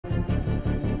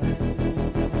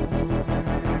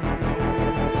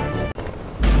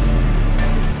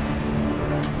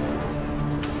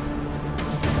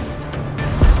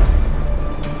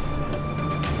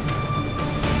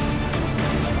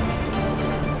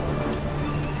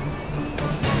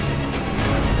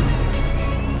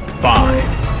5,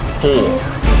 4,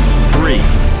 3,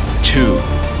 2,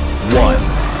 1.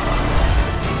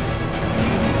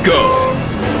 Go!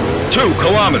 2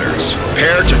 kilometers.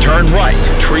 Prepare to turn right.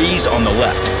 Trees on the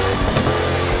left.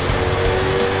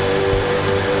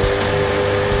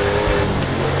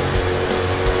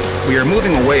 We are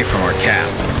moving away from our cap.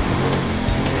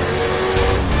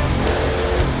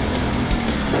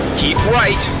 Keep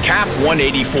right. Cap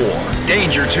 184.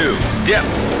 Danger 2. Dip.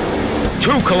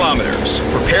 2 kilometers.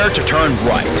 Prepare to turn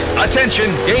right.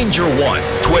 Attention, danger 1.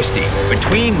 Twisty.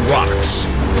 Between rocks.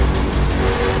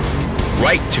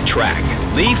 Right to track.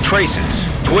 Leave traces.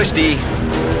 Twisty.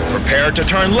 Prepare to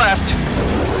turn left.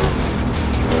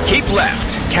 Keep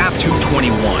left. Cap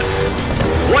 221.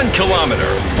 1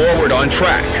 kilometer. Forward on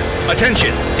track.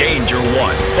 Attention, danger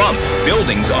 1. Bump.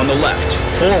 Buildings on the left.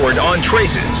 Forward on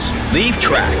traces. Leave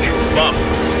track. Bump.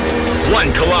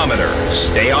 1 kilometer.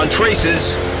 Stay on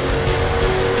traces.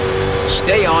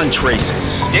 Stay on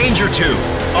traces. Danger 2.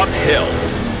 Uphill.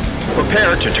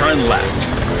 Prepare to turn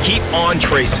left. Keep on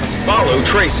traces. Follow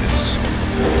traces.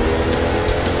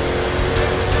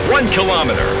 1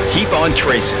 kilometer. Keep on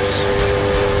traces.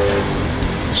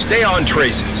 Stay on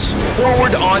traces.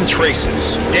 Forward on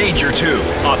traces. Danger 2.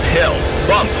 Uphill.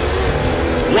 Bump.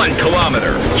 1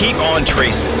 kilometer. Keep on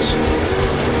traces.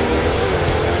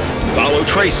 Follow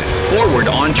traces. Forward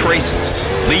on traces.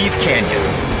 Leave canyon.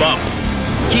 Bump.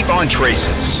 Keep on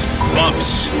traces.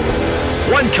 Bumps.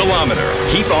 1 kilometer.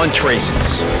 Keep on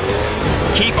traces.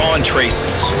 Keep on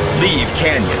traces. Leave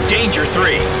canyon. Danger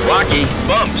 3. Rocky.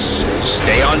 Bumps.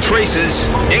 Stay on traces.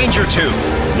 Danger 2.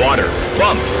 Water.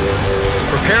 Bump.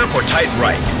 Prepare for tight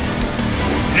right.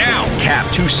 Now, cap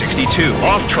 262.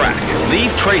 Off track.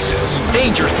 Leave traces.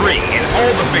 Danger 3 in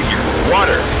all the figure.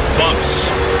 Water. Bumps.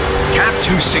 Cap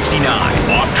 269.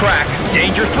 Off track.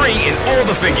 Danger 3 in all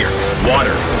the figure.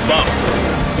 Water. Bump.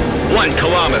 1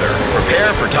 kilometer.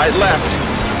 Prepare for tight left.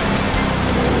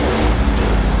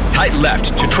 Tight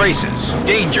left to traces.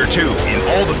 Danger 2 in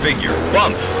all the figure.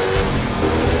 Bump.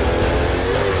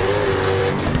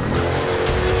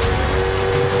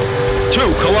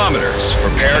 2 kilometers.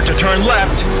 Prepare to turn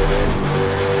left.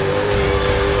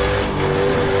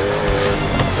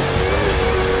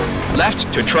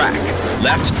 Left to track.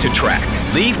 Left to track.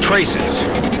 Leave traces.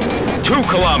 2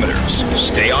 kilometers.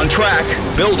 Stay on track.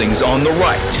 Buildings on the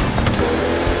right.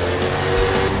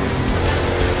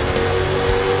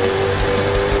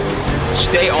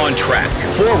 Stay on track.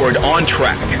 Forward on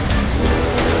track.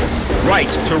 Right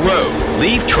to road.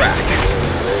 Leave track.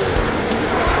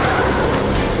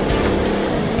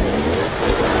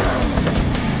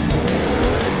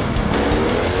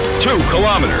 2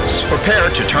 kilometers. Prepare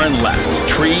to turn left.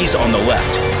 Trees on the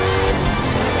left.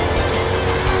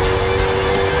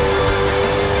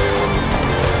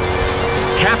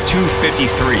 Cap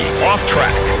 253. Off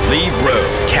track. Leave road.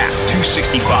 Cap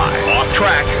 265. Off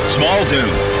track. Small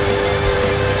dune.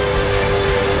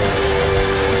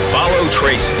 Follow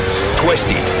traces.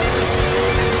 Twisty.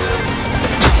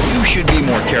 You should be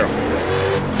more careful.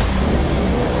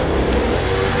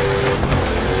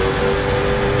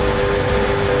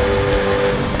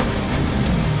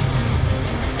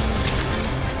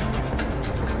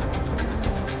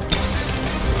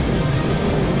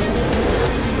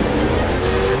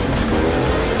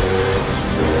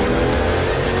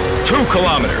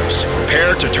 Kilometers.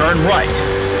 Prepare to turn right.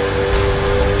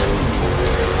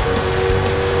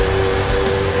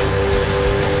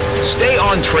 Stay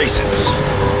on traces.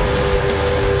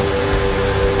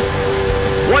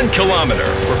 1 kilometer.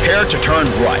 Prepare to turn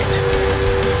right.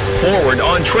 Forward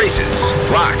on traces.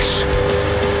 Rocks.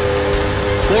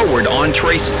 Forward on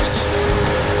traces.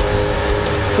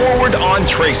 Forward on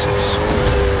traces.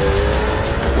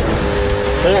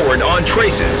 Forward on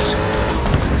traces.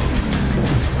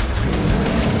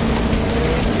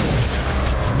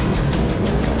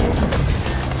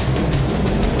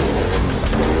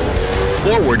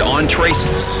 Forward on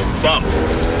traces. Bump.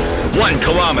 1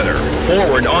 kilometer.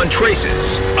 Forward on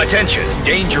traces. Attention.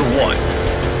 Danger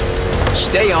 1.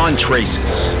 Stay on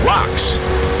traces. Rocks.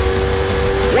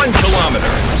 1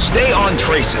 kilometer. Stay on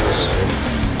traces.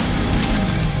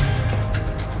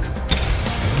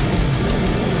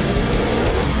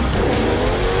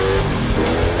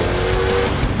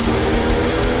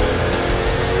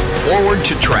 Forward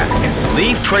to track.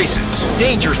 Leave traces.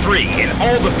 Danger 3 in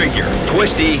all the figure.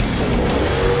 Twisty.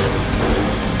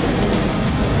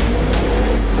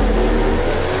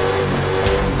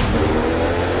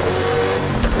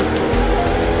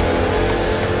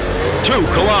 2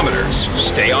 kilometers.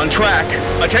 Stay on track.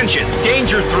 Attention,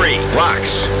 danger 3,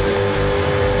 rocks.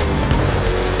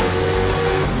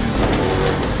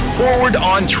 Forward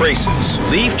on traces.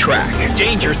 Leave track.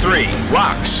 Danger 3.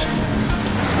 Rocks.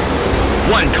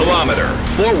 1 kilometer.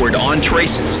 Forward on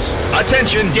traces.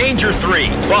 Attention, danger 3.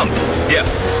 Bump. Dip.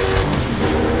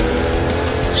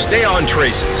 Stay on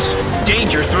traces.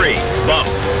 Danger 3. Bump.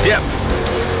 Dip.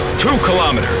 2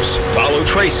 kilometers. Follow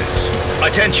traces.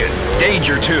 Attention,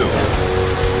 danger 2.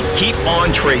 Keep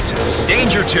on traces.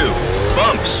 Danger 2.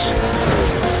 Bumps.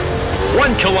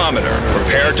 1 kilometer.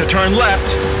 Prepare to turn left.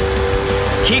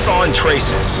 Keep on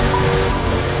traces.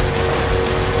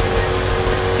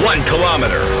 1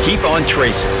 kilometer. Keep on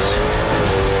traces.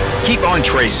 Keep on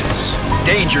traces.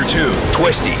 Danger 2.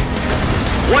 Twisty.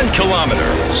 1 kilometer.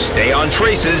 Stay on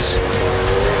traces.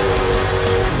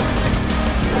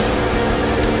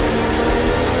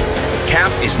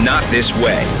 Cap is not this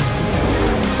way.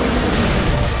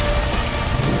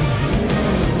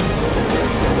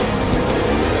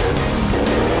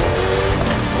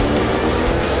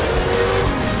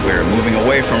 We're moving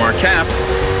away from our cap.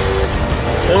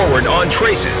 Forward on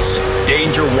traces.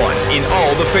 Danger 1 in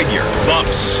all the figure.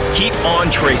 Bumps. Keep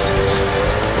on traces.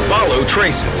 Follow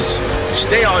traces.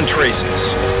 Stay on traces.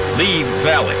 Leave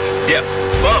valley. Dip.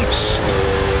 Bumps.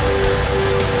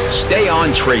 Stay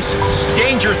on traces.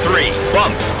 Danger 3.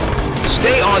 Bump.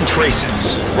 Stay on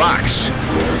traces. Rocks.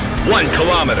 1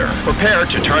 kilometer. Prepare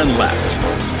to turn left.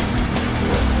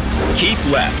 Keep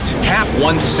left. Cap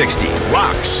 160.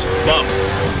 Rocks. Bump.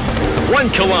 1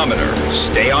 kilometer.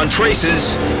 Stay on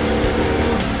traces.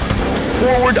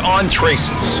 Forward on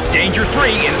traces. Danger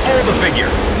 3 in all the figure.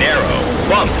 Narrow.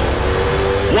 Bump.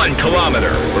 1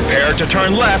 kilometer. Prepare to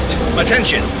turn left.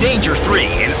 Attention. Danger 3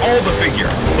 in all the figure.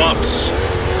 Bumps.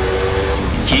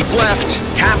 Keep left.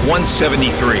 Cap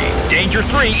 173. Danger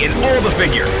 3 in all the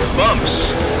figure.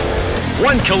 Bumps.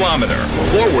 1 kilometer.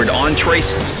 Forward on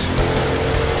traces.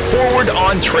 Forward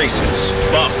on traces.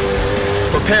 Bump.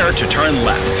 Prepare to turn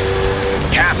left.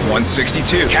 Cap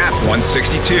 162. Cap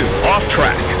 162. Off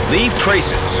track. Leave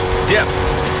traces. Dip.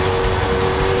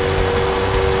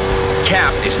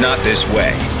 Cap is not this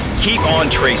way. Keep on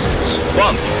traces.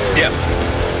 Bump. Dip.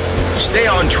 Stay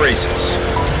on traces.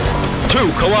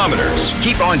 2 kilometers.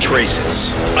 Keep on traces.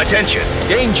 Attention.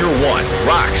 Danger 1.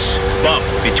 Rocks. Bump.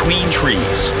 Between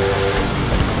trees.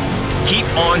 Keep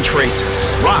on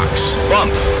traces. Rocks.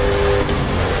 Bump.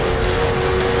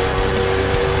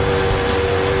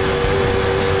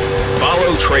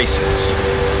 Follow traces.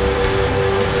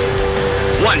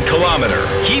 1 kilometer.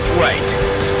 Keep right.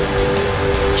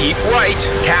 Keep right.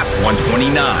 Cap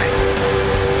 129.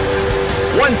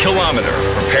 1 kilometer.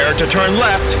 Prepare to turn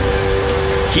left.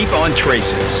 Keep on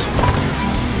traces.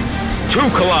 2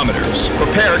 kilometers.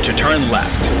 Prepare to turn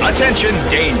left. Attention,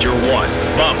 danger 1.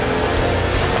 Bump.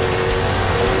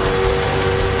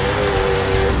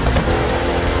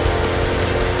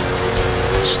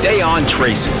 Stay on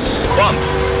traces. Bump.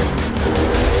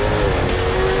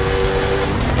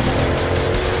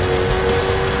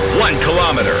 1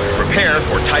 kilometer. Prepare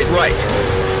for tight right.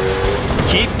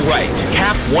 Keep right.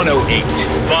 Cap 108.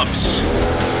 Bumps.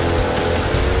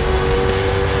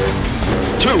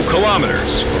 2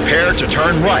 kilometers. Prepare to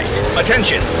turn right.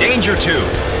 Attention. Danger 2.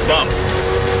 Bump.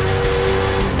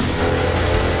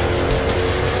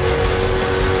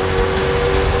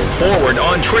 Forward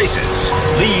on traces.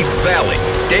 Leave valley.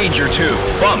 Danger 2.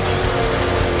 Bump.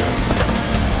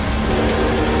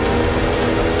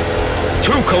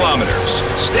 2 kilometers.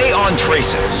 Stay on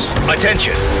traces.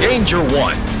 Attention. Danger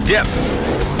 1. Dip.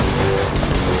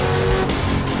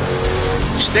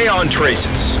 Stay on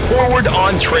traces. Forward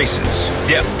on traces.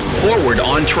 Dip. Forward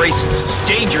on traces.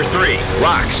 Danger 3.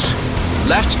 Rocks.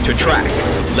 Left to track.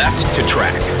 Left to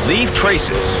track. Leave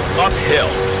traces. Uphill.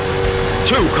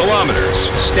 2 kilometers.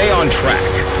 Stay on track.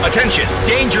 Attention.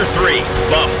 Danger 3.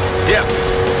 Bump. Dip.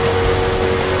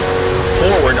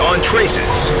 Forward on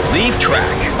traces. Leave track.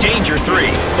 Danger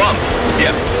 3. Bump.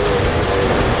 Dip.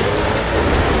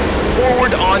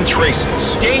 Forward on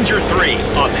traces. Danger 3.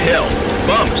 Uphill.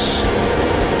 Bumps.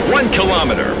 1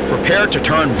 kilometer. Prepare to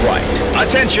turn right.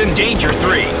 Attention, danger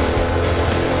 3.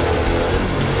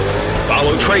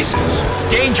 Follow traces.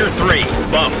 Danger 3.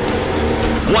 Bump.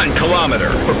 1 kilometer.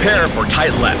 Prepare for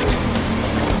tight left.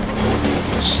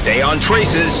 Stay on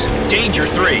traces. Danger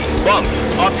 3. Bump.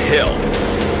 Uphill.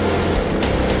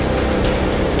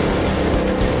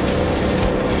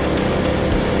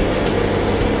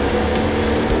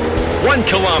 1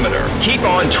 kilometer. Keep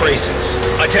on traces.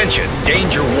 Attention.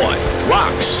 Danger 1.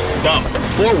 Rocks. Bump.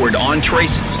 Forward on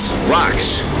traces.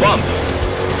 Rocks. Bump.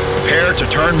 Prepare to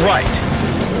turn right.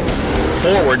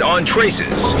 Forward on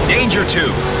traces. Danger 2.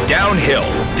 Downhill.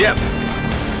 Dip.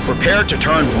 Prepare to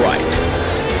turn right.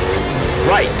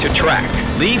 Right to track.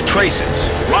 Leave traces.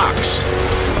 Rocks.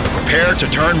 Prepare to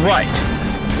turn right.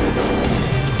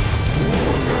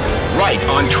 Right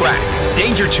on track.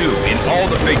 Danger 2 in all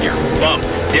the figure. Bump,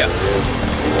 dip.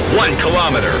 1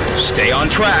 kilometer. Stay on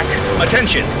track.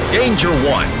 Attention. Danger 1.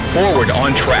 Forward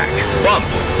on track. Bump.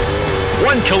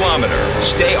 1 kilometer.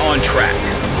 Stay on track.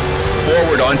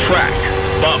 Forward on track.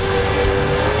 Bump.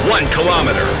 1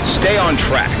 kilometer. Stay on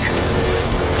track.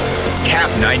 Cap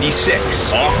 96.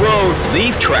 Off-road.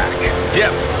 Leave track.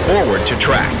 Dip. Forward to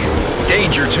track.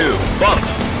 Danger 2. Bump.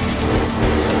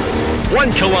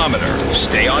 1 kilometer.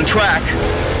 Stay on track.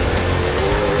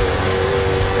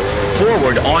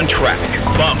 Forward on track.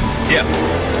 Bump. Dip.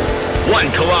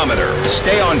 1 kilometer.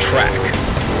 Stay on track.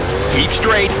 Keep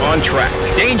straight on track.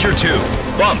 Danger 2.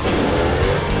 Bump.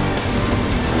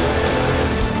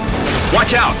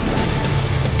 Watch out.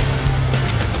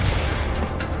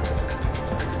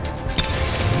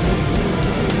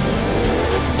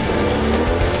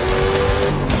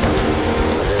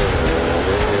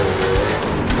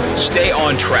 Stay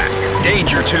on track.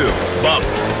 Danger 2. Bump.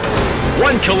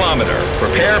 1 kilometer.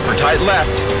 Prepare for tight left.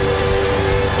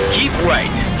 Keep right.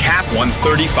 Cap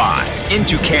 135.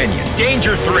 Into canyon.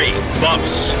 Danger 3.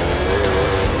 Bumps.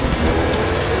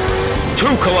 2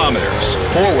 kilometers.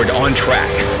 Forward on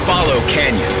track. Follow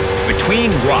canyon.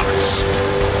 Between rocks.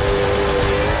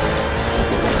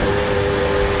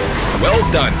 Well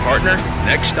done, partner.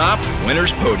 Next stop,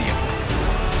 winner's podium.